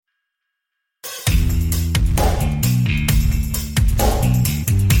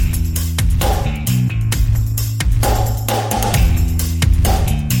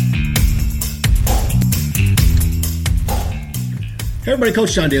everybody,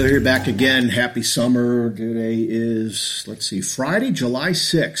 Coach John Daly here, back again. Happy summer. Today is, Friday, July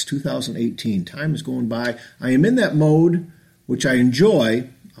 6, 2018. Time is going by. I am in that mode, which I enjoy,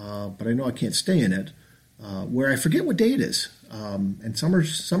 but I know I can't stay in it, where I forget what day it is. And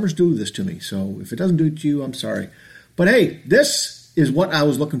summers do this to me. So if it doesn't do it to you, I'm sorry. But hey, this is what I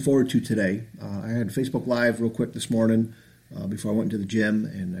was looking forward to today. I had Facebook Live real quick this morning before I went into the gym,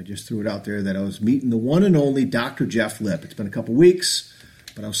 and I just threw it out there that I was meeting the one and only Dr. Jeff Lipp. It's been a couple weeks,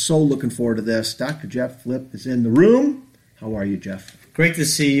 but I was so looking forward to this. Dr. Jeff Lipp is in the room. How are you, Jeff? Great to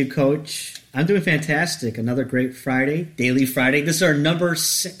see you, Coach. I'm doing fantastic. Another great Friday, Daily Friday. This is our number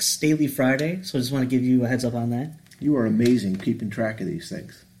 6 Daily Friday, so I just want to give you a heads up on that. You are amazing keeping track of these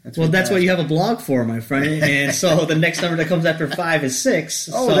things. That's what you have a blog for, my friend. And so the next number that comes after 5 is 6.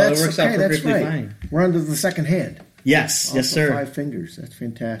 Oh, so that's it works okay. out perfectly That's right. fine. We're under the second hand. Yes, yes, sir. 5 fingers. That's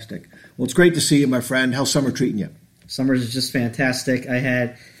fantastic. Well, it's great to see you, my friend. How's summer treating you? Summer is just fantastic. I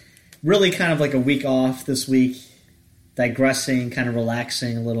had really kind of like a week off this week, digressing, kind of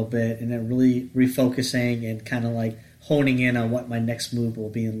relaxing a little bit, and then really refocusing and kind of like honing in on what my next move will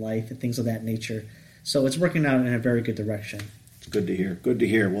be in life and things of that nature. So it's working out in a very good direction. It's good to hear. Good to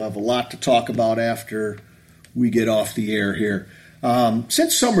hear. We'll have a lot to talk about after we get off the air here.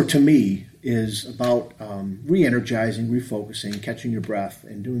 Since summer to me is about re-energizing, refocusing, catching your breath,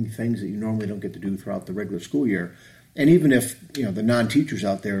 and doing things that you normally don't get to do throughout the regular school year. And even if the non-teachers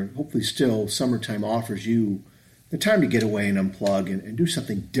out there, hopefully still summertime offers you the time to get away and unplug and do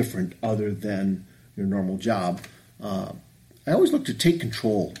something different other than your normal job. I always look to take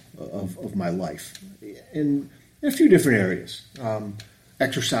control of my life in a few different areas.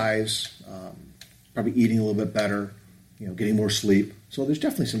 Exercise, probably eating a little bit better, getting more sleep. So there's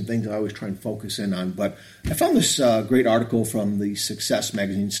definitely some things I always try and focus in on. But I found this great article from the Success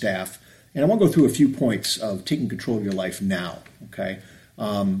Magazine staff, and I want to go through a few points of taking control of your life now, okay?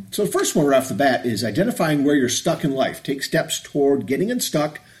 So the first one right off the bat is identifying where you're stuck in life. Take steps toward getting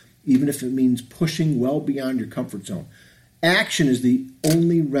unstuck, even if it means pushing well beyond your comfort zone. Action is the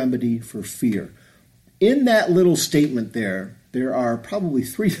only remedy for fear. In that little statement there are probably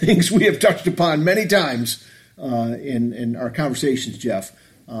 3 things we have touched upon many times in our conversations, Jeff.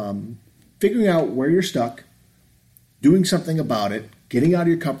 Figuring out where you're stuck, doing something about it, getting out of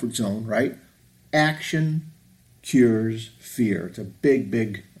your comfort zone, right? Action cures fear. It's a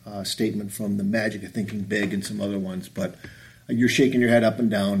big statement from the Magic of Thinking Big and some other ones, but you're shaking your head up and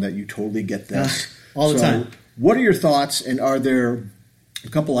down that you totally get this. All the time. What are your thoughts, and are there a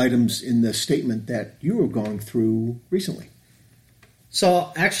couple items in the statement that you were going through recently?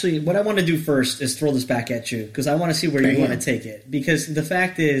 So actually, what I want to do first is throw this back at you because I want to see where you want to take it. Because the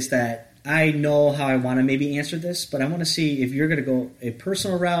fact is that I know how I want to maybe answer this, but I want to see if you're going to go a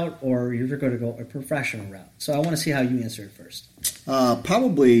personal route or you're going to go a professional route. So I want to see how you answer it first.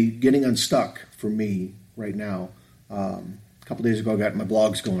 Probably getting unstuck for me right now. A couple days ago, I got my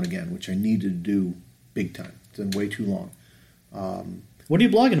blogs going again, which I needed to do big time. It's been way too long. What are you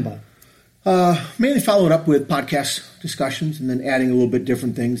blogging about? Mainly following up with podcast discussions and then adding a little bit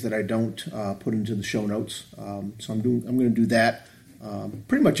different things that I don't put into the show notes. So I'm going to do that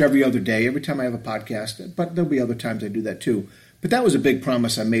pretty much every other day, every time I have a podcast. But there'll be other times I do that too. But that was a big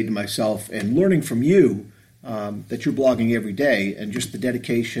promise I made to myself, and learning from you that you're blogging every day, and just the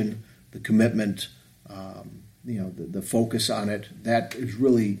dedication, the commitment, the focus on it. That has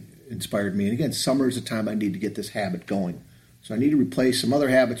really inspired me. And again, summer is the time I need to get this habit going. So I need to replace some other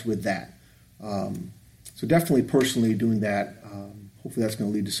habits with that. So definitely personally doing that. Hopefully that's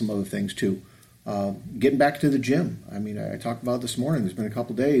going to lead to some other things too. Getting back to the gym. I mean, I talked about it this morning. There's been a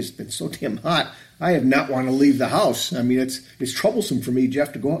couple days. It's been so damn hot. I have not wanted to leave the house. I mean, it's troublesome for me,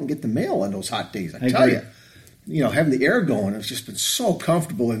 Jeff, to go out and get the mail on those hot days. I tell you. Having the air going, it's just been so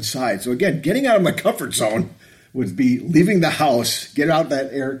comfortable inside. So again, getting out of my comfort zone would be leaving the house, get out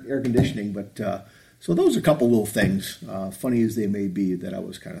that air conditioning. But so those are a couple little things, funny as they may be, that I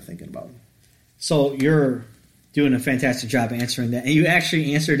was kind of thinking about. So you're doing a fantastic job answering that. And you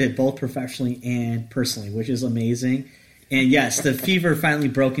actually answered it both professionally and personally, which is amazing. And yes, the fever finally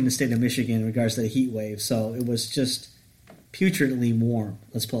broke in the state of Michigan in regards to the heat wave. So it was just putridly warm,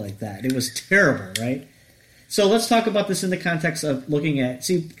 let's put it like that. It was terrible, right? So let's talk about this in the context of looking at,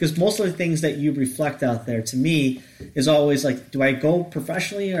 because most of the things that you reflect out there, to me, is always like, do I go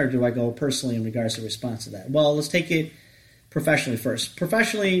professionally or do I go personally in regards to response to that? Well, let's take it professionally first.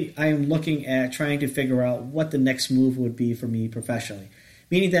 Professionally, I am looking at trying to figure out what the next move would be for me professionally.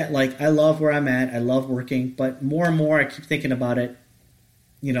 Meaning that, like, I love where I'm at, I love working, but more and more I keep thinking about it.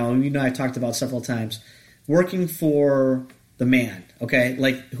 I talked about several times, working for the man, okay?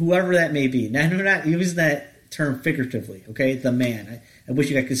 Like, whoever that may be. Now, I'm not using that term figuratively, okay? The man. I wish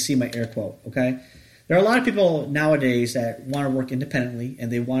you guys could see my air quote, okay? There are a lot of people nowadays that want to work independently and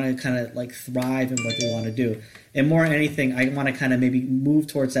they want to kind of like thrive in what they want to do. And more than anything, I want to kind of maybe move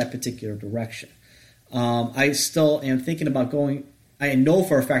towards that particular direction. I still am thinking about going. I know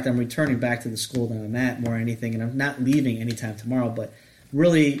for a fact I'm returning back to the school that I'm at more than anything, and I'm not leaving anytime tomorrow, but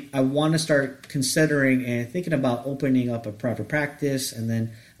really I want to start considering and thinking about opening up a private practice and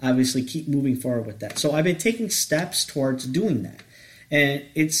then obviously keep moving forward with that. So I've been taking steps towards doing that. And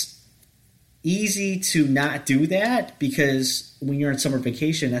it's easy to not do that because when you're on summer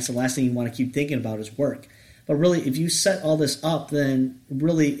vacation, that's the last thing you want to keep thinking about is work. But really, if you set all this up, then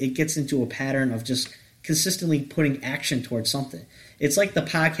really it gets into a pattern of just consistently putting action towards something. It's like the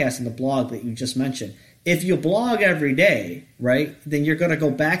podcast and the blog that you just mentioned. If you blog every day, right, then you're going to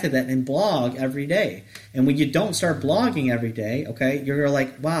go back to that and blog every day. And when you don't start blogging every day, okay, you're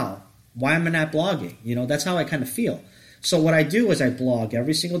like, wow, why am I not blogging? You know, that's how I kind of feel. So what I do is I blog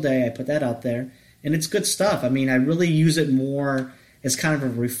every single day. I put that out there, and it's good stuff. I mean, I really use it more as kind of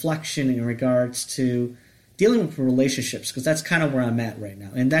a reflection in regards to dealing with relationships, because that's kind of where I'm at right now.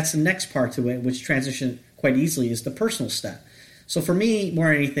 And that's the next part to it, which transition quite easily, is the personal step. So for me, more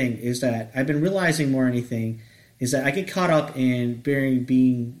than anything, is that I've been realizing more than anything is that I get caught up in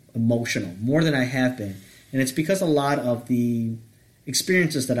being emotional more than I have been. And it's because a lot of the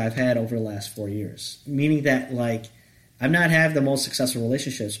experiences that I've had over the last 4 years, meaning that, like, I've not had the most successful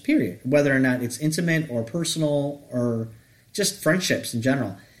relationships, period, whether or not it's intimate or personal or just friendships in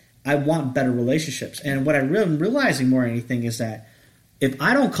general. I want better relationships. And what I'm realizing more than anything is that if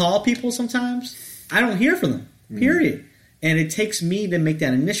I don't call people sometimes, I don't hear from them, period. And it takes me to make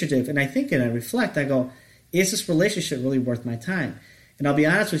that initiative. And I think and I reflect, I go, is this relationship really worth my time? And I'll be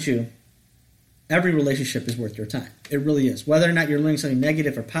honest with you, every relationship is worth your time. It really is. Whether or not you're learning something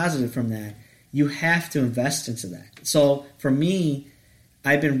negative or positive from that, you have to invest into that. So for me,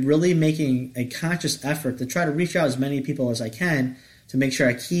 I've been really making a conscious effort to try to reach out as many people as I can to make sure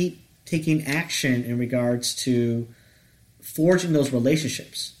I keep taking action in regards to forging those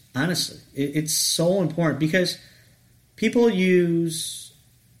relationships. Honestly, it's so important because people use,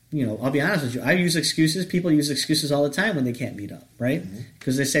 I'll be honest with you, I use excuses. People use excuses all the time when they can't meet up, right?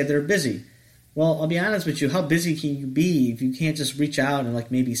 Because they say they're busy. Well, I'll be honest with you, how busy can you be if you can't just reach out and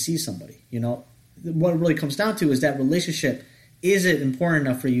like maybe see somebody? What it really comes down to is that relationship, is it important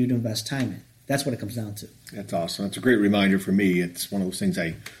enough for you to invest time in? That's what it comes down to. That's awesome. That's a great reminder for me. It's one of those things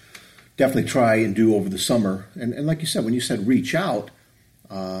I definitely try and do over the summer. And like you said, when you said reach out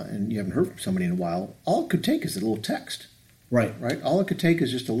and you haven't heard from somebody in a while, all it could take is a little text. Right. All it could take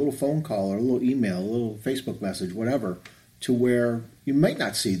is just a little phone call or a little email, a little Facebook message, whatever, to where you might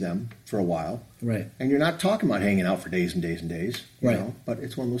not see them for a while. Right. And you're not talking about hanging out for days and days and days. Right. But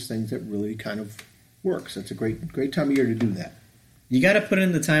it's one of those things that really kind of works. It's a great time of year to do that. You got to put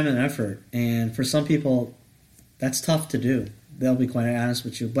in the time and effort. And for some people, that's tough to do. They'll be quite honest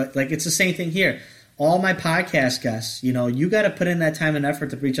with you. But like it's the same thing here. All my podcast guests, you got to put in that time and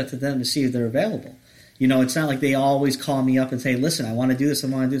effort to reach out to them to see if they're available. It's not like they always call me up and say, listen, I want to do this, I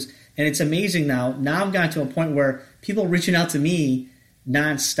want to do this. And it's amazing now. Now I've gotten to a point where people are reaching out to me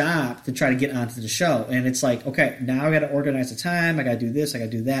nonstop to try to get onto the show. And it's like, okay, now I got to organize the time. I got to do this, I got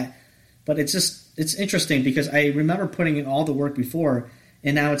to do that. But it's interesting because I remember putting in all the work before,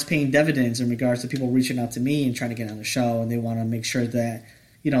 and now it's paying dividends in regards to people reaching out to me and trying to get on the show, and they want to make sure that,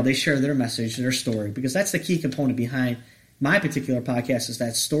 they share their message, their story, because that's the key component behind my particular podcast is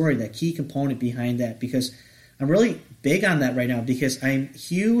that story, that key component behind that, because I'm really big on that right now because I'm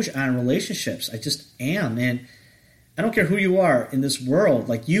huge on relationships. I just am. And I don't care who you are in this world.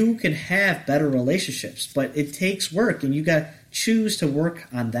 Like, you can have better relationships, but it takes work, and you got to choose to work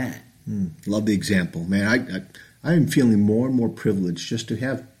on that. Love the example, man. I am feeling more and more privileged just to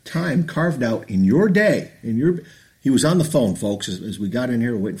have time carved out in your day. He was on the phone, folks, as we got in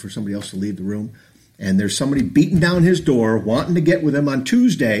here, waiting for somebody else to leave the room. And there's somebody beating down his door, wanting to get with him on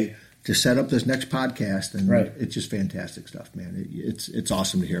Tuesday to set up this next podcast. And It's just fantastic stuff, man. It's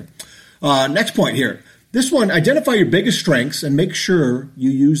awesome to hear. Next point here. This one, identify your biggest strengths and make sure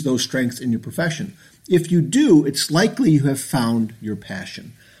you use those strengths in your profession. If you do, it's likely you have found your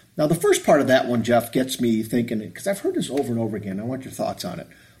passion. Now, the first part of that one, Jeff, gets me thinking, because I've heard this over and over again. I want your thoughts on it.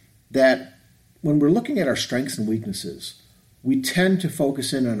 That when we're looking at our strengths and weaknesses, we tend to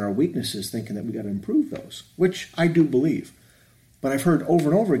focus in on our weaknesses thinking that we got to improve those, which I do believe. But I've heard over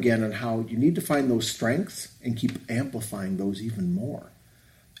and over again on how you need to find those strengths and keep amplifying those even more.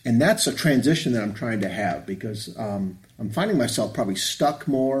 And that's a transition that I'm trying to have because I'm finding myself probably stuck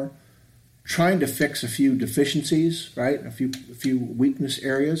more trying to fix a few deficiencies, right? A few weakness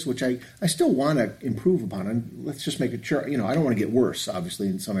areas, which I still want to improve upon. And let's just make it sure, I don't want to get worse, obviously,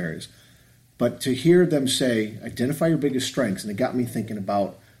 in some areas. But to hear them say, identify your biggest strengths, and it got me thinking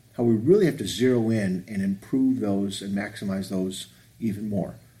about how we really have to zero in and improve those and maximize those even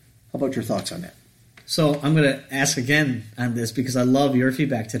more. How about your thoughts on that? So I'm going to ask again on this because I love your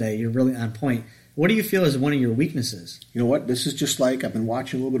feedback today. You're really on point. What do you feel is one of your weaknesses? You know what? This is just like I've been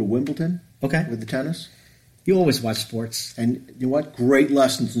watching a little bit of Wimbledon with the tennis. You always watch sports. And you know what? Great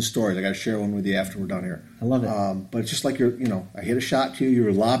lessons and stories. I got to share one with you after we're done here. I love it. But it's just like I hit a shot to you.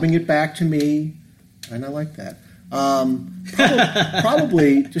 You're lobbing it back to me, and I like that.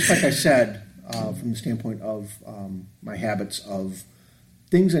 Probably, just like I said, from the standpoint of my habits of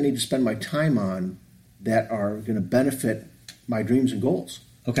things I need to spend my time on that are going to benefit my dreams and goals.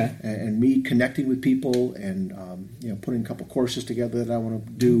 Okay. And me connecting with people and putting a couple courses together that I want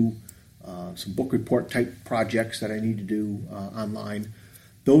to do, some book report type projects that I need to do online.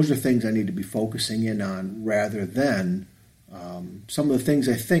 Those are things I need to be focusing in on rather than some of the things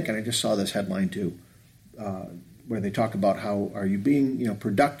I think, and I just saw this headline too, where they talk about how are you being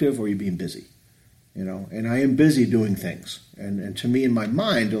productive or are you being busy? And I am busy doing things. And to me in my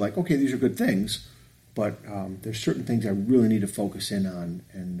mind, they're like, okay, these are good things. But there's certain things I really need to focus in on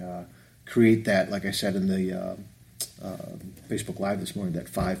and create that, like I said in the Facebook Live this morning, that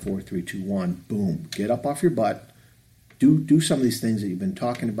 5, 4, 3, 2, 1, boom, get up off your butt, do some of these things that you've been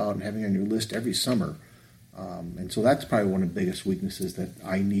talking about and having on your list every summer. And so that's probably one of the biggest weaknesses that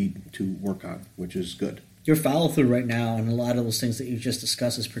I need to work on, which is good. Your follow-through right now on a lot of those things that you just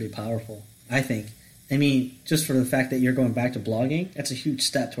discussed is pretty powerful, I think. I mean, just for the fact that you're going back to blogging, that's a huge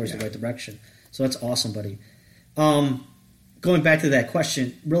step towards the right direction. So that's awesome, buddy. Going back to that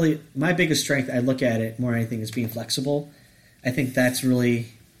question, really, my biggest strength, I look at it more than anything, is being flexible. I think that's really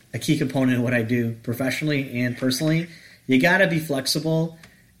a key component of what I do professionally and personally. You got to be flexible,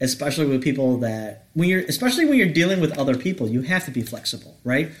 especially with people that, especially when you're dealing with other people, you have to be flexible,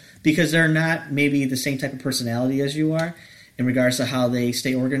 right? Because they're not maybe the same type of personality as you are in regards to how they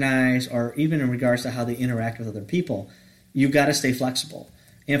stay organized or even in regards to how they interact with other people. You've got to stay flexible.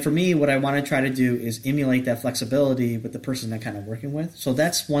 And for me, what I want to try to do is emulate that flexibility with the person I'm kind of working with. So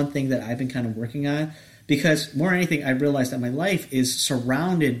that's one thing that I've been kind of working on because more than anything, I realized that my life is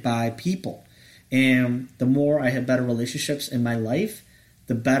surrounded by people. And the more I have better relationships in my life,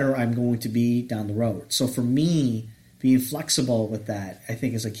 the better I'm going to be down the road. So for me, being flexible with that, I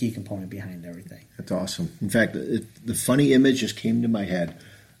think is a key component behind everything. That's awesome. In fact, the funny image just came to my head.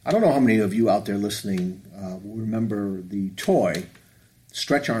 I don't know how many of you out there listening will remember the toy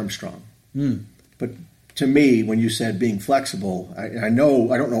Stretch Armstrong. But to me, when you said being flexible, I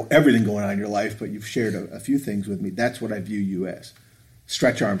know I don't know everything going on in your life, but you've shared a few things with me. That's what I view you as.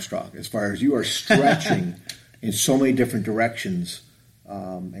 Stretch Armstrong, as far as you are stretching in so many different directions,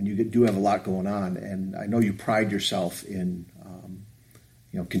 and you do have a lot going on. And I know you pride yourself in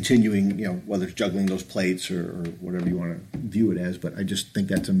continuing, whether it's juggling those plates or whatever you want to view it as. But I just think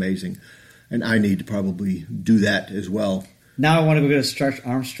that's amazing. And I need to probably do that as well. Now I want to go get a Stretch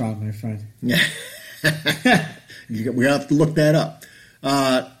Armstrong, my friend. Yeah. We have to look that up.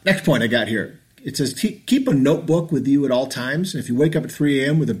 Next point I got here. It says keep a notebook with you at all times. And if you wake up at 3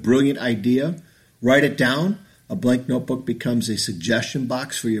 a.m. with a brilliant idea, write it down. A blank notebook becomes a suggestion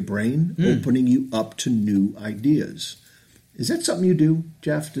box for your brain, opening you up to new ideas. Is that something you do,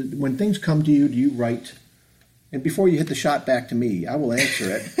 Jeff? When things come to you, do you write? And before you hit the shot back to me, I will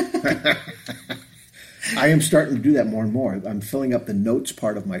answer it. I am starting to do that more and more. I'm filling up the notes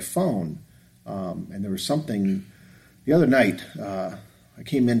part of my phone. And there was something the other night. I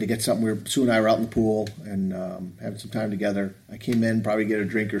came in to get something. Sue and I were out in the pool and having some time together. I came in, probably get a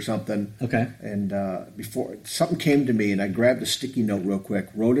drink or something. Okay. And before something came to me, and I grabbed a sticky note real quick,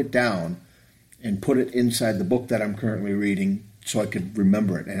 wrote it down, and put it inside the book that I'm currently reading so I could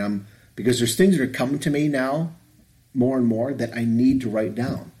remember it. And because there's things that are coming to me now more and more that I need to write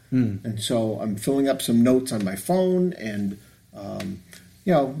down. And so I'm filling up some notes on my phone and,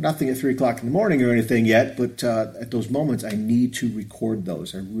 nothing at 3 o'clock in the morning or anything yet, but at those moments I need to record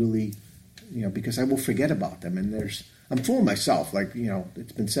those. I really, because I will forget about them. And I'm fooling myself. Like,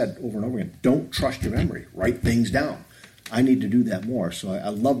 it's been said over and over again, don't trust your memory. Write things down. I need to do that more. So I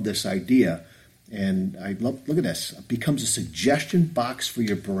love this idea. And look at this. It becomes a suggestion box for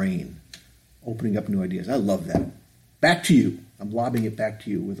your brain, opening up new ideas. I love that. Back to you. I'm lobbing it back to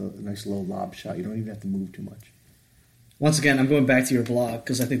you with a nice little lob shot. You don't even have to move too much. Once again, I'm going back to your blog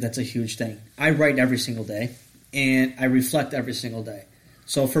because I think that's a huge thing. I write every single day, and I reflect every single day.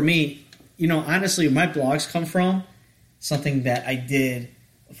 So for me, honestly, my blogs come from something that I did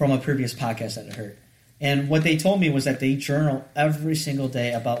from a previous podcast that I heard. And what they told me was that they journal every single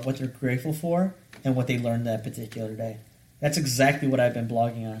day about what they're grateful for and what they learned that particular day. That's exactly what I've been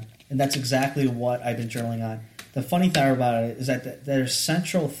blogging on, and that's exactly what I've been journaling on. The funny thing about it is that their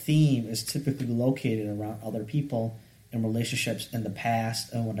central theme is typically located around other people and relationships in the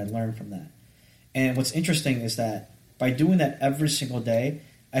past and what I learned from that. And what's interesting is that by doing that every single day,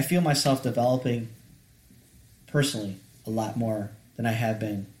 I feel myself developing personally a lot more than I have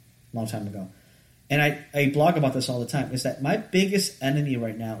been a long time ago. And I blog about this all the time, is that my biggest enemy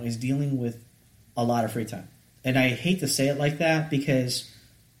right now is dealing with a lot of free time. And I hate to say it like that because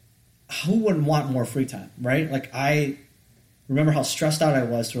who wouldn't want more free time, right? Like, I remember how stressed out I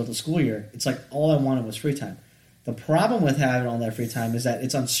was throughout the school year. It's like all I wanted was free time. The problem with having all that free time is that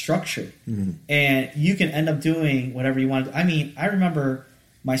it's unstructured. Mm-hmm. And you can end up doing whatever you want to do. I mean, I remember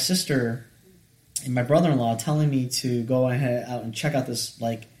my sister and my brother-in-law telling me to go ahead out and check out this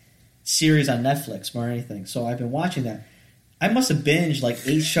like series on Netflix or anything. So I've been watching that. I must have binged like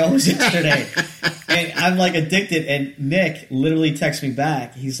 8 shows yesterday. And I'm like addicted. And Nick literally texts me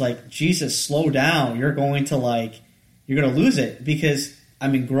back. He's like, Jesus, slow down. You're going to lose it, because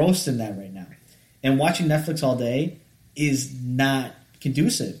I'm engrossed in that right now. And watching Netflix all day is not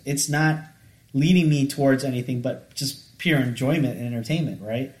conducive. It's not leading me towards anything but just pure enjoyment and entertainment,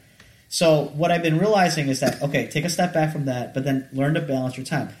 right? So what I've been realizing is that, okay, take a step back from that, but then learn to balance your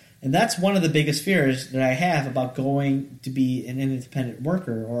time. And that's one of the biggest fears that I have about going to be an independent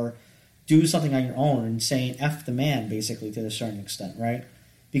worker or do something on your own and saying F the man, basically, to a certain extent, right?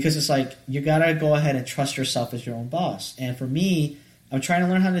 Because it's like, you got to go ahead and trust yourself as your own boss. And for me, I'm trying to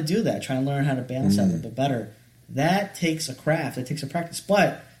learn how to do that, trying to learn how to balance that a little bit better. That takes a craft, it takes a practice.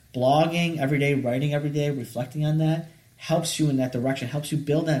 But blogging every day, writing every day, reflecting on that, helps you in that direction, helps you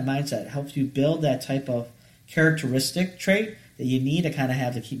build that mindset, helps you build that type of characteristic trait that you need to kind of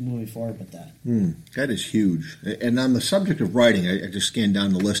have to keep moving forward with that. That is huge. And on the subject of writing, I just scanned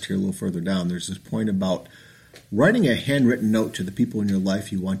down the list here a little further down. There's this point about writing a handwritten note to the people in your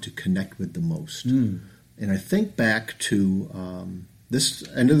life you want to connect with the most. And I think back to this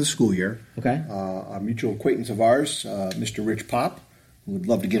end of the school year. Okay. A mutual acquaintance of ours, Mr. Rich Pop, who would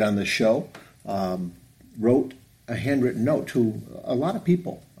love to get on this show, wrote a handwritten note to a lot of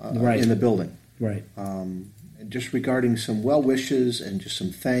people in the building. Right. Just regarding some well wishes and just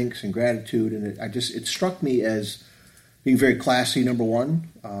some thanks and gratitude, and it struck me as being very classy. Number one,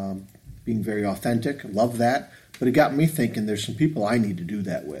 being very authentic. Love that, but it got me thinking. There's some people I need to do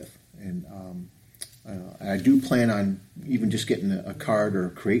that with, and I do plan on even just getting a card or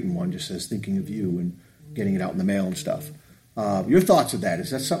creating one, just as thinking of you and getting it out in the mail and stuff. Your thoughts of that?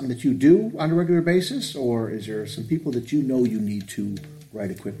 Is that something that you do on a regular basis, or is there some people that you know you need to write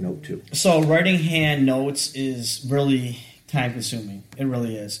a quick note to? So writing hand notes is really time consuming. It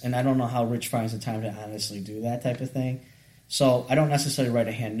really is. And I don't know how Rich finds the time to honestly do that type of thing. So I don't necessarily write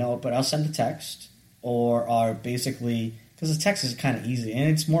a hand note, but I'll send a text or basically, because the text is kind of easy and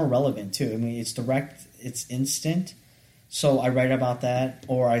it's more relevant too. I mean, it's direct, it's instant. So I write about that,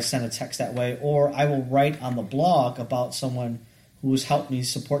 or I send a text that way, or I will write on the blog about someone who has helped me,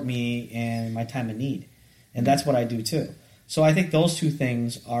 support me in my time of need. And that's what I do too. So I think those two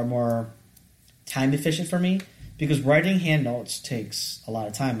things are more time efficient for me, because writing hand notes takes a lot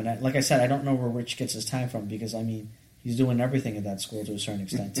of time. And like I said, I don't know where Rich gets his time from, because, I mean, he's doing everything at that school to a certain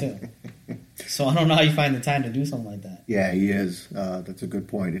extent too. So I don't know how you find the time to do something like that. Yeah, he is. That's a good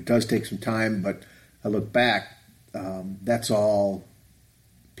point. It does take some time, but I look back, that's all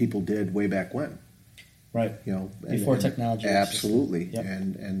people did way back when. Right. You know, before technology. Absolutely. Yep.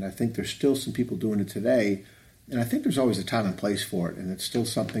 And I think there's still some people doing it today. And I think there's always a time and place for it, and it's still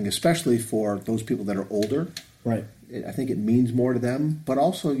something, especially for those people that are older. Right. I think it means more to them, but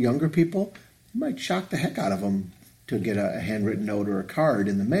also younger people, it might shock the heck out of them to get a handwritten note or a card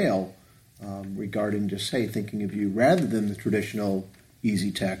in the mail regarding just, say, thinking of you, rather than the traditional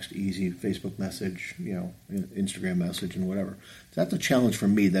easy text, easy Facebook message, Instagram message and whatever. So that's a challenge for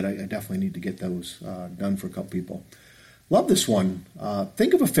me that I definitely need to get those done for a couple people. Love this one.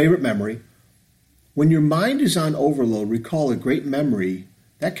 Think of a favorite memory. When your mind is on overload, recall a great memory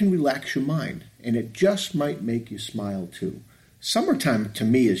that can relax your mind, and it just might make you smile too. Summertime, to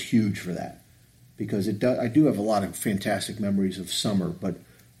me, is huge for that, because I do have a lot of fantastic memories of summer, but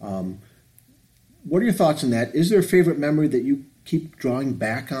what are your thoughts on that? Is there a favorite memory that you keep drawing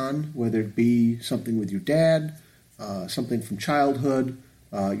back on, whether it be something with your dad, something from childhood,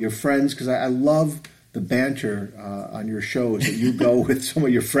 your friends? Because I love the banter on your shows that you go with some of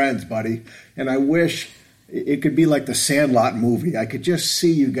your friends, buddy. And I wish it could be like the Sandlot movie. I could just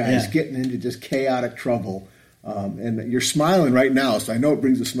see you guys getting into just chaotic trouble And you're smiling right now, so I know it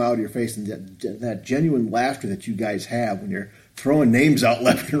brings a smile to your face, and that genuine laughter that you guys have when you're throwing names out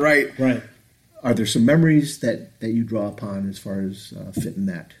left and right. Right. Are there some memories that you draw upon as far as fitting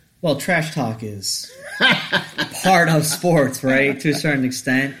that? Well, trash talk is part of sports, right, to a certain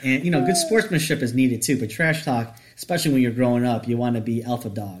extent. And, good sportsmanship is needed too, but trash talk, especially when you're growing up, you want to be alpha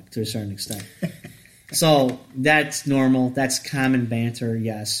dog to a certain extent. So that's normal. That's common banter,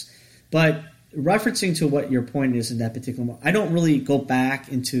 yes. But referencing to what your point is in that particular moment, I don't really go back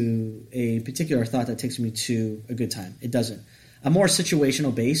into a particular thought that takes me to a good time. It doesn't. I'm more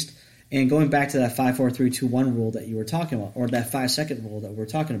situational based. And going back to that 5, 4, 3, 2, 1 rule that you were talking about, or that 5-second rule that we're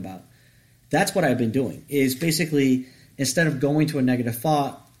talking about, that's what I've been doing. Is basically, instead of going to a negative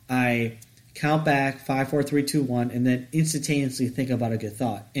thought, I count back 5, 4, 3, 2, 1, and then instantaneously think about a good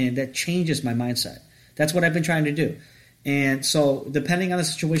thought. And that changes my mindset. That's what I've been trying to do. And so depending on the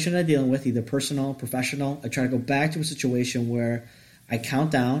situation I'm dealing with, either personal, professional, I try to go back to a situation where I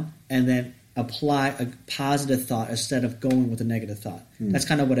count down and then apply a positive thought instead of going with a negative thought. That's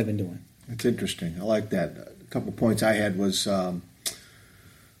kind of what I've been doing. That's interesting. I like that. A couple of points I had was me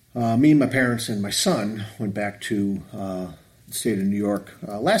and my parents and my son went back to the state of New York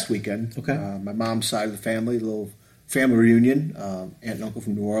last weekend. Okay. My mom's side of the family, a little family reunion. Aunt and uncle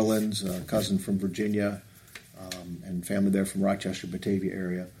from New Orleans, cousin from Virginia, and family there from Rochester, Batavia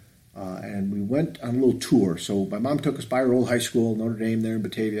area. And we went on a little tour. So my mom took us by her old high school, Notre Dame there in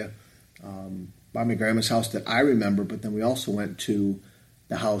Batavia, by my grandma's house that I remember, but then we also went to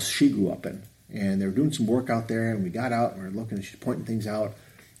the house she grew up in. And they were doing some work out there, and we got out, and we were looking, and she's pointing things out.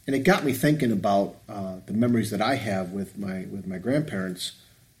 And it got me thinking about the memories that I have with my grandparents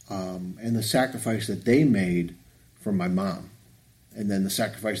and the sacrifice that they made for my mom. And then the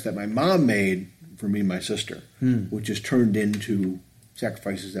sacrifice that my mom made for me and my sister, which has turned into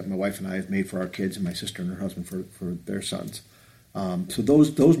sacrifices that my wife and I have made for our kids and my sister and her husband for their sons. So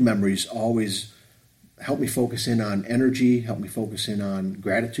those memories always help me focus in on energy, help me focus in on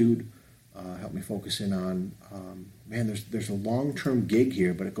gratitude, help me focus in on, there's a long-term gig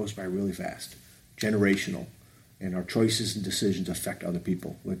here, but it goes by really fast, generational, and our choices and decisions affect other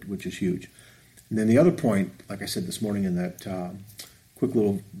people, which is huge. And then the other point, like I said this morning in that quick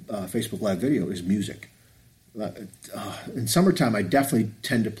little Facebook Live video, is music. In summertime, I definitely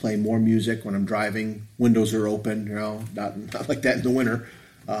tend to play more music when I'm driving. Windows are open, not like that in the winter.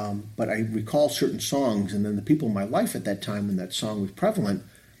 But I recall certain songs, and then the people in my life at that time when that song was prevalent,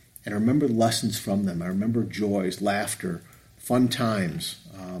 and I remember lessons from them. I remember joys, laughter, fun times,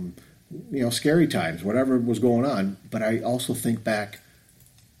 scary times, whatever was going on. But I also think back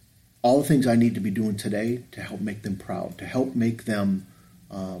all the things I need to be doing today to help make them proud, to help make them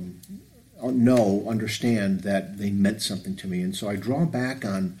understand that they meant something to me. And so I draw back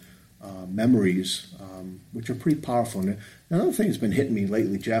on memories, which are pretty powerful. And another thing that's been hitting me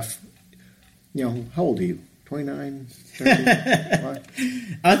lately, Jeff, how old are you? 29? 30?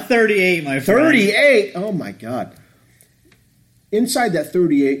 I'm 38, my friend. 38? Oh, my God. Inside that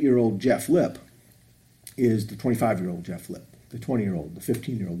 38-year-old Jeff Lip is the 25-year-old Jeff Lip, the 20-year-old, the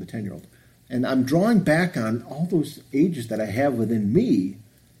 15-year-old, the 10-year-old. And I'm drawing back on all those ages that I have within me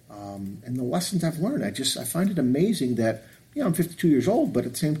and the lessons I've learned. I find it amazing that, I'm 52 years old, but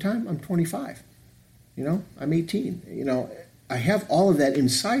at the same time, I'm 25. I'm 18. I have all of that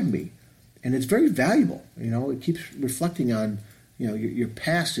inside me, and it's very valuable. It keeps reflecting on, your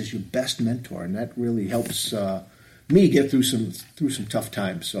past is your best mentor, and that really helps me get through some tough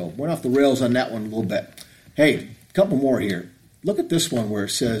times. So went off the rails on that one a little bit. Hey, a couple more here. Look at this one where it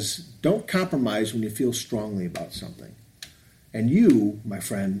says, don't compromise when you feel strongly about something. And you, my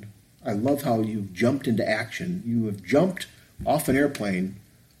friend, I love how you jumped into action. You have jumped off an airplane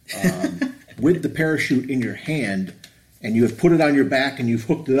with the parachute in your hand, and you have put it on your back and you've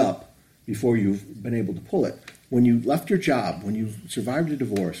hooked it up before you've been able to pull it. When you left your job, when you survived a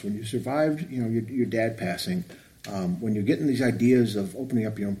divorce, when you survived your dad passing, when you're getting these ideas of opening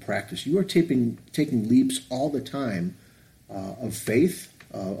up your own practice, you are taking leaps all the time of faith,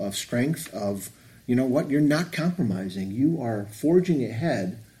 of strength, of, you're not compromising. You are forging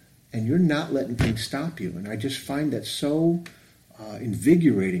ahead, and you're not letting things stop you. And I just find that so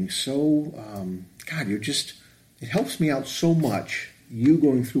invigorating, so, it helps me out so much, you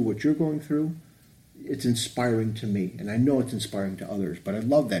going through what you're going through. It's inspiring to me, and I know it's inspiring to others. But I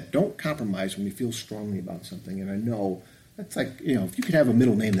love that. Don't compromise when you feel strongly about something. And I know that's like, if you could have a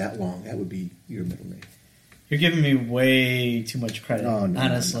middle name that long, that would be your middle name. You're giving me way too much credit,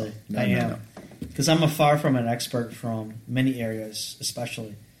 honestly. I am. Because I'm far from an expert from many areas,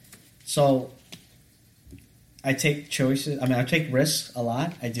 especially. So I take choices. I mean, I take risks a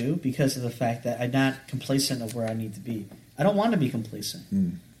lot. I do because of the fact that I'm not complacent of where I need to be. I don't want to be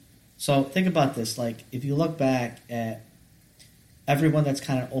complacent. So think about this. Like, if you look back at everyone that's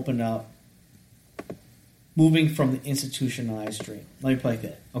kind of opened up, moving from the institutionalized dream. Let me play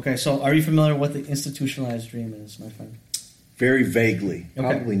that. Okay, so are you familiar with what the institutionalized dream is, my friend? Very vaguely. Okay.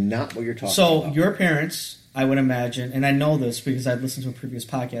 Probably not what you're talking about. So your parents, I would imagine, and I know this because I've listened to a previous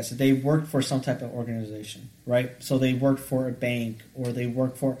podcast, that they worked for some type of organization, right? So they worked for a bank or they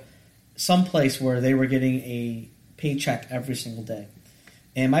worked for some place where they were getting a paycheck every single day.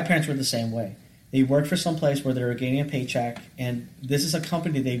 And my parents were the same way. They worked for some place where they were getting a paycheck, and this is a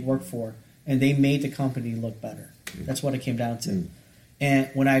company they worked for, and they made the company look better. That's what it came down to. And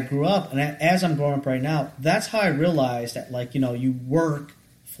when I grew up, and as I'm growing up right now, that's how I realized that, like, you know, you work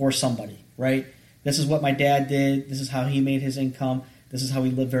for somebody, right? This is what my dad did. This is how he made his income. This is how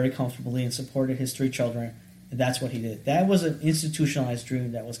he lived very comfortably and supported his 3 children. And that's what he did. That was an institutionalized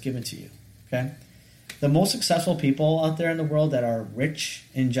dream that was given to you, okay? The most successful people out there in the world that are rich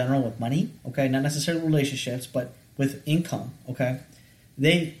in general with money, okay, not necessarily relationships, but with income, okay,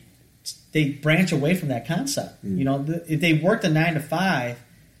 they branch away from that concept. You know, if they worked a 9 to 5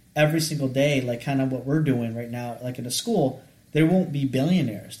 every single day, like kind of what we're doing right now, like in a school, they won't be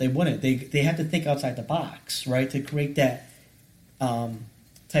billionaires. They wouldn't. They have to think outside the box, right, to create that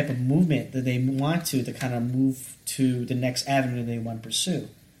type of movement that they want to kind of move to the next avenue they want to pursue.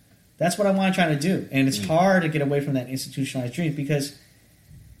 That's what I want to try to do. And it's hard to get away from that institutionalized dream because,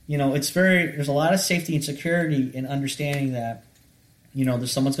 you know, there's a lot of safety and security in understanding that, you know,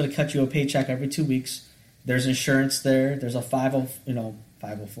 there's someone's going to cut you a paycheck every 2 weeks. There's insurance there. There's a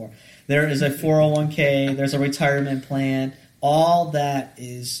 504. There is a 401k. There's a retirement plan. All that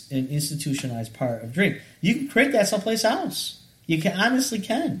is an institutionalized part of dream. You can create that someplace else. You can honestly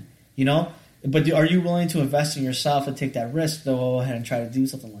can, you know. But are you willing to invest in yourself and take that risk to go ahead and try to do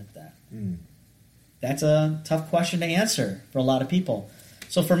something like that? That's a tough question to answer for a lot of people.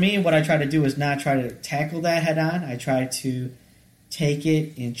 So for me, what I try to do is not try to tackle that head on. I try to take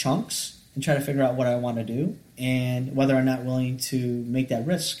it in chunks and try to figure out what I want to do and whether I'm not willing to make that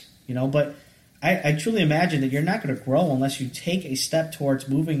risk, you know. But I truly imagine that you're not going to grow unless you take a step towards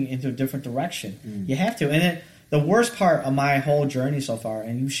moving into a different direction. You have to. And the worst part of my whole journey so far,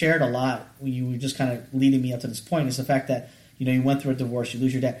 and you shared a lot when you were just kind of leading me up to this point, is the fact that, you know, you went through a divorce, you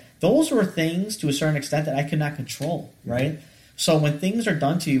lose your dad. Those were things to a certain extent that I could not control, right? So when things are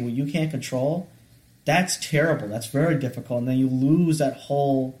done to you what you can't control, that's terrible. That's very difficult. And then you lose that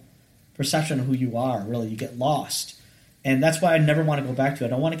whole perception of who you are, really. You get lost. And that's why I never want to go back to it. I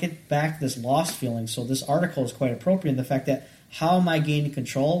don't want to get back to this lost feeling. So this article is quite appropriate in the fact that how am I gaining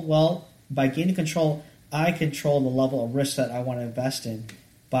control? Well, by gaining control, I control the level of risk that I want to invest in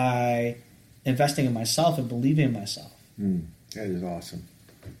by investing in myself and believing in myself. That is awesome.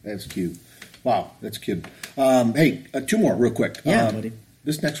 That's cute. Wow, that's cute. Hey, 2 more real quick. Yeah, buddy.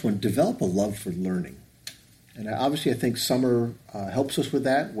 This next one, develop a love for learning. And obviously I think summer helps us with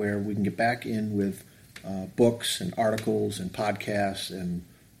that, where we can get back in with books and articles and podcasts and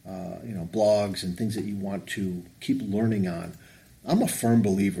you know, blogs and things that you want to keep learning on. I'm a firm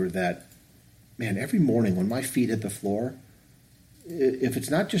believer that, man, every morning when my feet hit the floor, if it's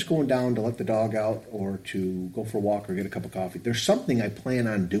not just going down to let the dog out or to go for a walk or get a cup of coffee, there's something I plan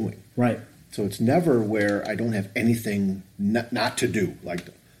on doing. Right. So it's never where I don't have anything not to do. Like,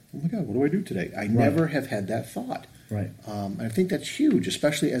 oh my God, what do I do today? I never have had that thought. Right. And I think that's huge,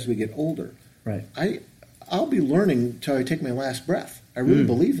 especially as we get older. Right. I'll be learning until I take my last breath. I really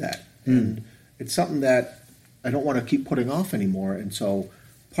believe that. And it's something that I don't want to keep putting off anymore. And so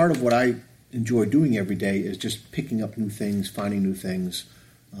part of what I enjoy doing every day is just picking up new things, finding new things,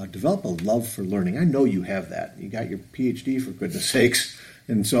 develop a love for learning. I know you have that. You got your PhD, for goodness sakes.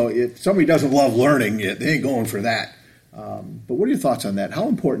 And so if somebody doesn't love learning, they ain't going for that. But what are your thoughts on that? How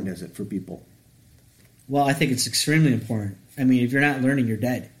important is it for people? Well, I think it's extremely important. I mean, if you're not learning, you're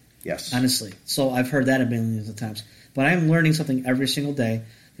dead. Yes. Honestly. So I've heard that a millions of times. But I'm learning something every single day.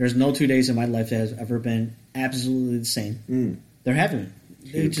 There's no 2 days in my life that has ever been absolutely the same. There haven't.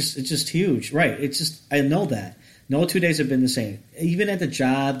 It's just huge. Right. It's just, I know that. No 2 days have been the same. Even at the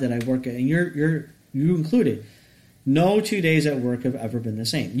job that I work at, and you included, no 2 days at work have ever been the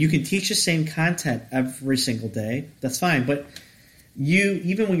same. You can teach the same content every single day. That's fine. But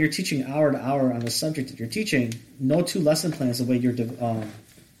even when you're teaching hour to hour on the subject that you're teaching, no 2 lesson plans, the way you're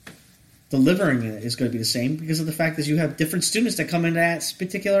delivering it, is going to be the same because of the fact that you have different students that come in that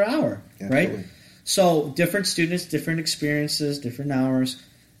particular hour, right? So different students, different experiences, different hours.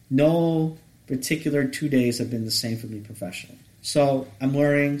 No particular 2 days have been the same for me professionally. So I'm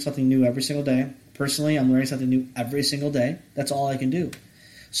learning something new every single day, Personally, I'm learning something new every single day. That's all I can do.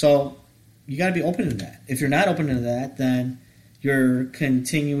 So you got to be open to that. If you're not open to that, then you're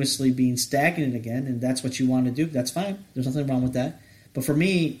continuously being stagnant again, and that's what you want to do. That's fine. There's nothing wrong with that. But for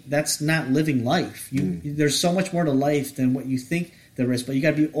me, that's not living life. There's so much more to life than what you think there is, but you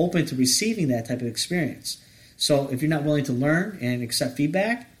got to be open to receiving that type of experience. So if you're not willing to learn and accept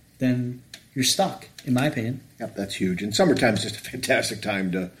feedback, then you're stuck, in my opinion. Yep, that's huge. And summertime is just a fantastic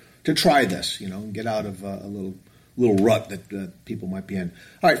time to try this, and get out of a little rut that people might be in.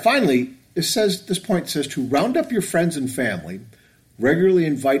 All right, finally, this point says to round up your friends and family, regularly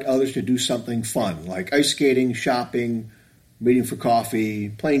invite others to do something fun, like ice skating, shopping, meeting for coffee,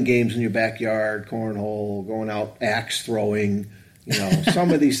 playing games in your backyard, cornhole, going out axe throwing,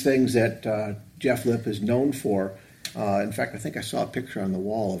 some of these things that Jeff Lipp is known for. In fact, I think I saw a picture on the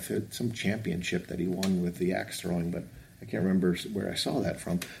wall of some championship that he won with the axe throwing, but I can't remember where I saw that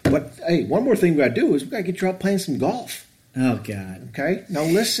from. But, hey, one more thing we got to do is we got to get you out playing some golf. Oh, God. Okay? Now,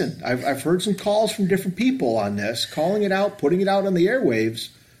 listen, I've heard some calls from different people on this, calling it out, putting it out on the airwaves,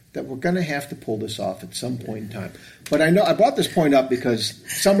 that we're going to have to pull this off at some point in time. But I brought this point up because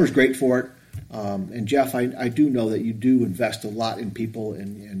summer's great for it. And, Jeff, I do know that you do invest a lot in people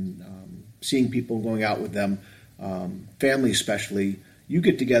and seeing people, going out with them, family especially. You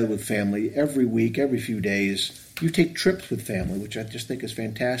get together with family every week, every few days. You take trips with family, which I just think is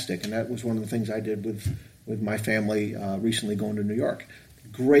fantastic. And that was one of the things I did with my family recently going to New York.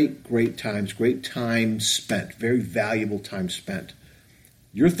 Great times, great time spent, very valuable time spent.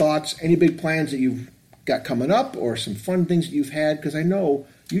 Your thoughts, any big plans that you've got coming up or some fun things that you've had? Because I know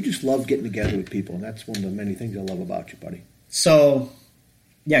you just love getting together with people, and that's one of the many things I love about you, buddy. So,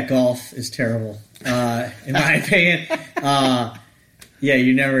 yeah, golf is terrible, in my opinion. Yeah,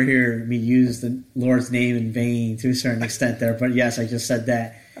 you never hear me use the Lord's name in vain to a certain extent there, but yes, I just said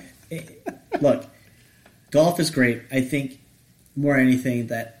that. Look, golf is great. I think more than anything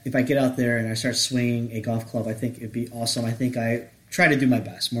that if I get out there and I start swinging a golf club, I think it'd be awesome. I think I try to do my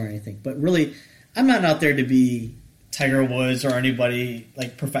best more than anything. But really, I'm not out there to be Tiger Woods or anybody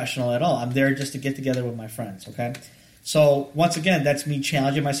like professional at all. I'm there just to get together with my friends, okay? So once again, that's me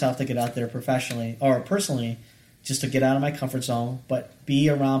challenging myself to get out there professionally or personally just to get out of my comfort zone, but be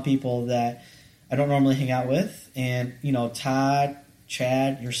around people that I don't normally hang out with. And, Todd,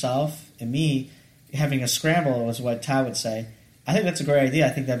 Chad, yourself, and me having a scramble is what Todd would say. I think that's a great idea. I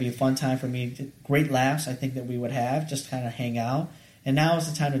think that'd be a fun time for me. Great laughs I think that we would have, just kind of hang out. And now is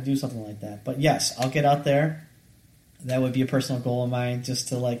the time to do something like that. But yes, I'll get out there. That would be a personal goal of mine, just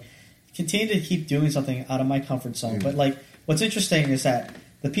to continue to keep doing something out of my comfort zone. Mm-hmm. But what's interesting is that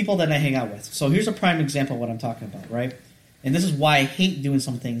the people that I hang out with. So here's a prime example of what I'm talking about, right? And this is why I hate doing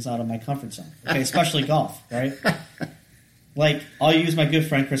some things out of my comfort zone, okay? Especially golf, right? I'll use my good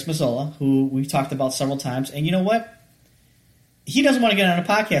friend Chris Mazzola, who we've talked about several times. And you know what? He doesn't want to get on a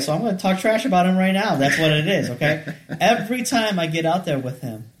podcast, so I'm going to talk trash about him right now. That's what it is, okay? Every time I get out there with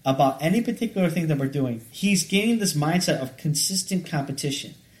him about any particular thing that we're doing, he's gaining this mindset of consistent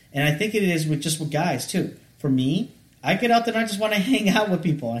competition. And I think it is with guys, too. For me, I get out there and I just want to hang out with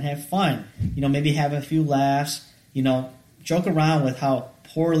people and have fun. Maybe have a few laughs, joke around with how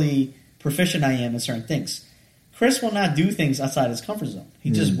poorly proficient I am in certain things. Chris will not do things outside his comfort zone. He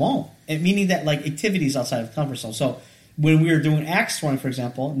just won't. And meaning that activities outside of the comfort zone. So when we were doing axe throwing, for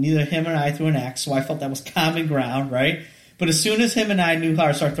example, neither him and I threw an axe, so I felt that was common ground, right? But as soon as him and I knew how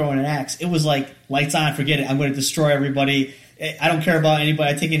to start throwing an axe, it was like, lights on, forget it. I'm going to destroy everybody. I don't care about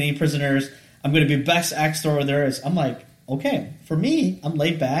anybody. I take in any prisoners. I'm going to be the best axe thrower there is. I'm like, okay, for me, I'm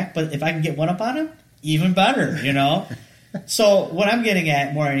laid back, but if I can get one up on him, even better, So what I'm getting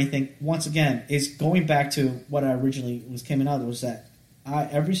at more than anything, once again, is going back to what I originally came out of, was that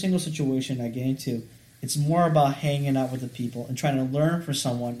every single situation I get into, it's more about hanging out with the people and trying to learn from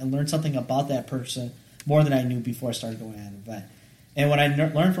someone and learn something about that person more than I knew before I started going at an event. And what I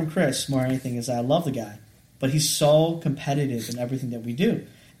learned from Chris more than anything is that I love the guy, but he's so competitive in everything that we do.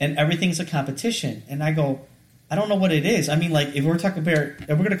 And everything's a competition. And I go, I don't know what it is. I mean, if we're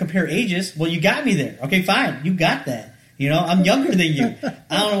going to compare ages, well, you got me there. Okay, fine. You got that. I'm younger than you.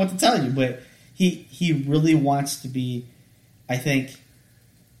 I don't know what to tell you, but he really wants to be, I think,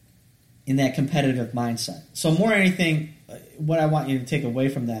 in that competitive mindset. So more than anything, what I want you to take away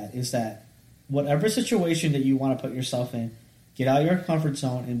from that is that whatever situation that you want to put yourself in, get out of your comfort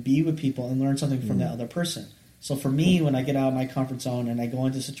zone and be with people and learn something from that other person. So for me, when I get out of my comfort zone and I go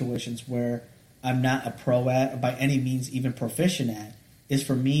into situations where I'm not a pro at, or by any means even proficient at, is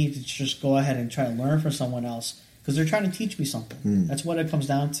for me to just go ahead and try to learn from someone else because they're trying to teach me something. That's what it comes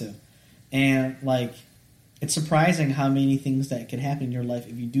down to. And it's surprising how many things that can happen in your life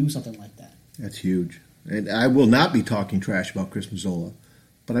if you do something like that. That's huge. And I will not be talking trash about Chris Mazzola,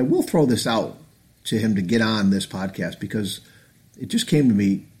 but I will throw this out to him to get on this podcast because it just came to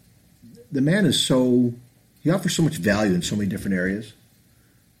me. The man is he offers so much value in so many different areas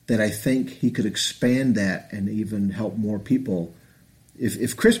that I think he could expand that and even help more people.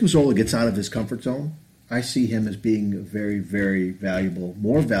 If Chris Mazzola gets out of his comfort zone, I see him as being a very, very valuable,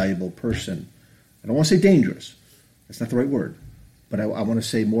 more valuable person. I don't want to say dangerous. That's not the right word. But I want to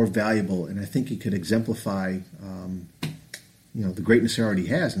say more valuable, and I think he could exemplify, the greatness he already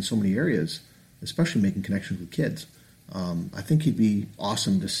has in so many areas, especially making connections with kids. I think he'd be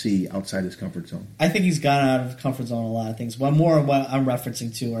awesome to see outside his comfort zone. I think he's gone out of his comfort zone a lot of things. One more of what I'm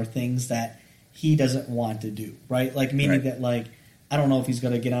referencing to are things that he doesn't want to do, right? Like meaning that, like, I don't know if he's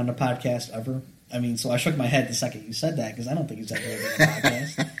going to get on the podcast ever. I mean, so I shook my head the second you said that because I don't think he's ever going to get on a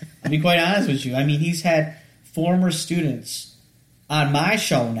podcast. I'll be quite honest with you. I mean, he's had former students on my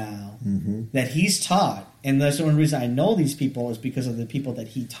show now that he's taught, and that's the only reason I know these people is because of the people that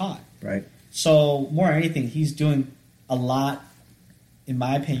he taught. Right. So more than anything, he's doing a lot, in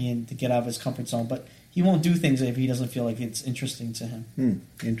my opinion, to get out of his comfort zone. But he won't do things if he doesn't feel like it's interesting to him.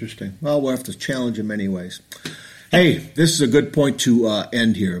 Interesting. Well, we'll have to challenge him anyways. Hey, this is a good point to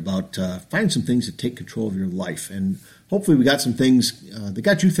end here about finding some things that take control of your life. And hopefully we got some things that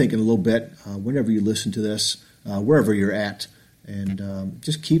got you thinking a little bit whenever you listen to this, wherever you're at. And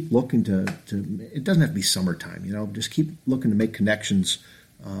just keep looking to it doesn't have to be summertime, just keep looking to make connections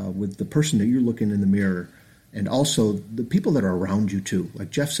with the person that you're looking in the mirror. And also the people that are around you too. Like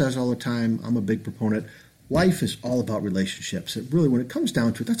Jeff says all the time, I'm a big proponent. Life is all about relationships. It really, when it comes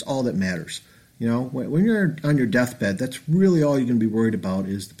down to it, that's all that matters. When you're on your deathbed, that's really all you're going to be worried about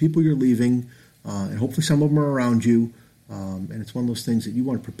is the people you're leaving, and hopefully some of them are around you. And it's one of those things that you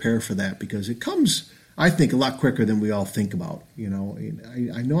want to prepare for that because it comes, I think, a lot quicker than we all think about. I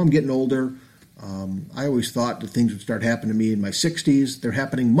know I'm getting older. I always thought that things would start happening to me in my 60s. They're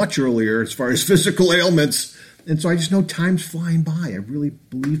happening much earlier as far as physical ailments. And so I just know time's flying by. I really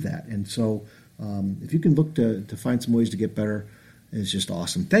believe that. And so if you can look to find some ways to get better, it's just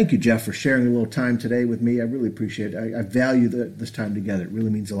awesome. Thank you, Jeff, for sharing a little time today with me. I really appreciate it. I value this time together. It really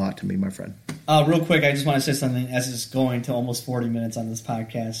means a lot to me, my friend. Real quick, I just want to say something as it's going to almost 40 minutes on this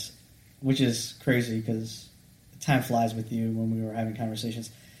podcast, which is crazy because time flies with you when we were having conversations.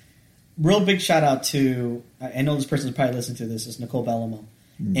 Real big shout out to, I know this person's probably listening to this, is Nicole Bellamo.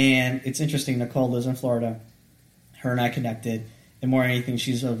 And it's interesting, Nicole lives in Florida. Her and I connected. And more than anything,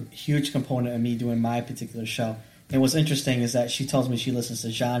 she's a huge component of me doing my particular show. And what's interesting is that she tells me she listens to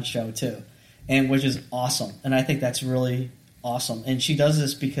John's show too, and which is awesome. And I think that's really awesome. And she does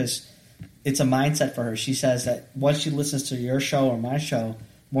this because it's a mindset for her. She says that once she listens to your show or my show,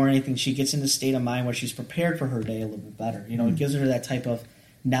 more than anything, she gets in the state of mind where she's prepared for her day a little bit better. It gives her that type of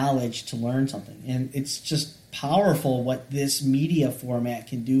knowledge to learn something. And it's just powerful what this media format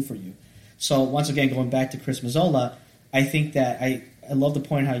can do for you. So once again, going back to Chris Mazzola, I think that I love the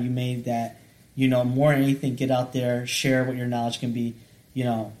point how you made that, more than anything, get out there, share what your knowledge can be,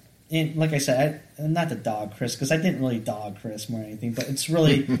 And like I said, I'm not to dog Chris, because I didn't really dog Chris more than anything, but it's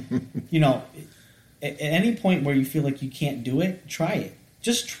really, at any point where you feel like you can't do it, try it.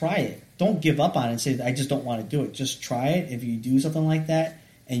 Just try it. Don't give up on it and say, I just don't want to do it. Just try it. If you do something like that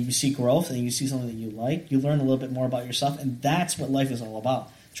and you see growth and you see something that you like, you learn a little bit more about yourself, and that's what life is all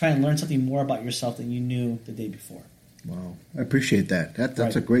about. Try and learn something more about yourself than you knew the day before. Wow. I appreciate that. That's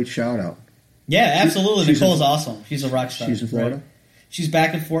right. A great shout-out. Yeah, absolutely. Nicole's awesome. She's a rock star. She's in Florida? Right? She's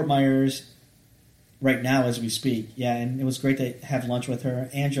back in Fort Myers right now as we speak. Yeah, and it was great to have lunch with her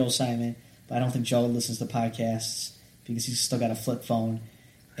and Joe Simon, but I don't think Joe listens to podcasts because he's still got a flip phone.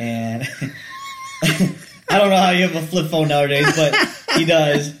 And I don't know how you have a flip phone nowadays, but he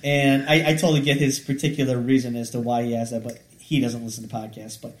does. And I totally get his particular reason as to why he has that, but he doesn't listen to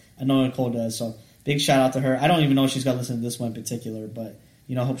podcasts. But I know Nicole does, so big shout out to her. I don't even know if she's got to listen to this one in particular, but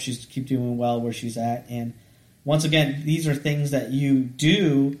hope she's keep doing well where she's at. And once again, these are things that you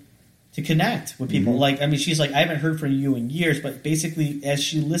do to connect with people. She's like, I haven't heard from you in years, but basically as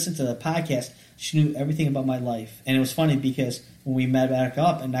she listened to the podcast, she knew everything about my life. And it was funny because when we met back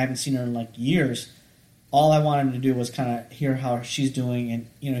up, and I haven't seen her in years, all I wanted to do was kind of hear how she's doing and,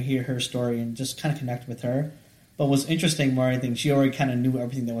 hear her story and just kind of connect with her. But what's interesting more than anything, she already kind of knew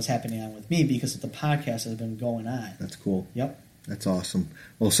everything that was happening on with me because of the podcast that has been going on. That's cool. Yep. That's awesome.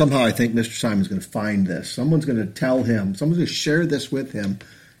 Well, somehow I think Mr. Simon's going to find this. Someone's going to tell him. Someone's going to share this with him,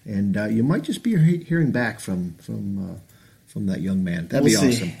 and you might just be hearing back from that young man. That'd be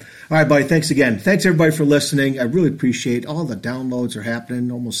awesome. All right, buddy. Thanks again. Thanks everybody for listening. I really appreciate all the downloads are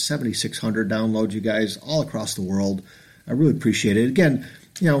happening. Almost 7,600 downloads, you guys, all across the world. I really appreciate it. Again,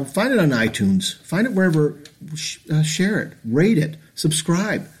 find it on iTunes. Find it wherever. Share it. Rate it.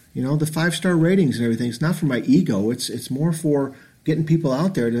 Subscribe. The 5-star ratings and everything. It's not for my ego. It's more for getting people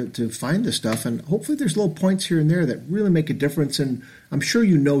out there to find this stuff. And hopefully there's little points here and there that really make a difference. And I'm sure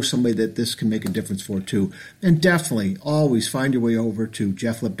you know somebody that this can make a difference for too. And definitely always find your way over to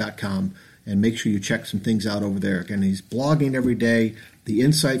jefflip.com and make sure you check some things out over there. Again, he's blogging every day. The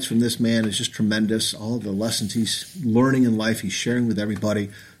insights from this man is just tremendous. All of the lessons he's learning in life, he's sharing with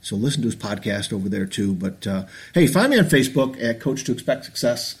everybody. So listen to his podcast over there too. But hey, find me on Facebook at Coach to Expect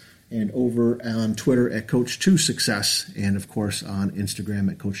Success, and over on Twitter at Coach to Success, and of course on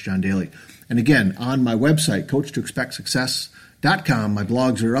Instagram at Coach John Daly. And again, on my website, coachtoexpectsuccess.com, my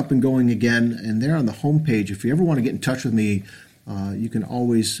blogs are up and going again, and they're on the homepage. If you ever want to get in touch with me, you can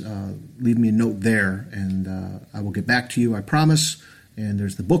always leave me a note there, and I will get back to you, I promise. And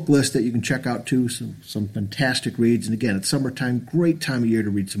there's the book list that you can check out too, some fantastic reads. And again, it's summertime, great time of year to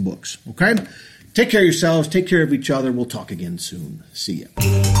read some books, okay? Take care of yourselves, take care of each other. We'll talk again soon. See ya.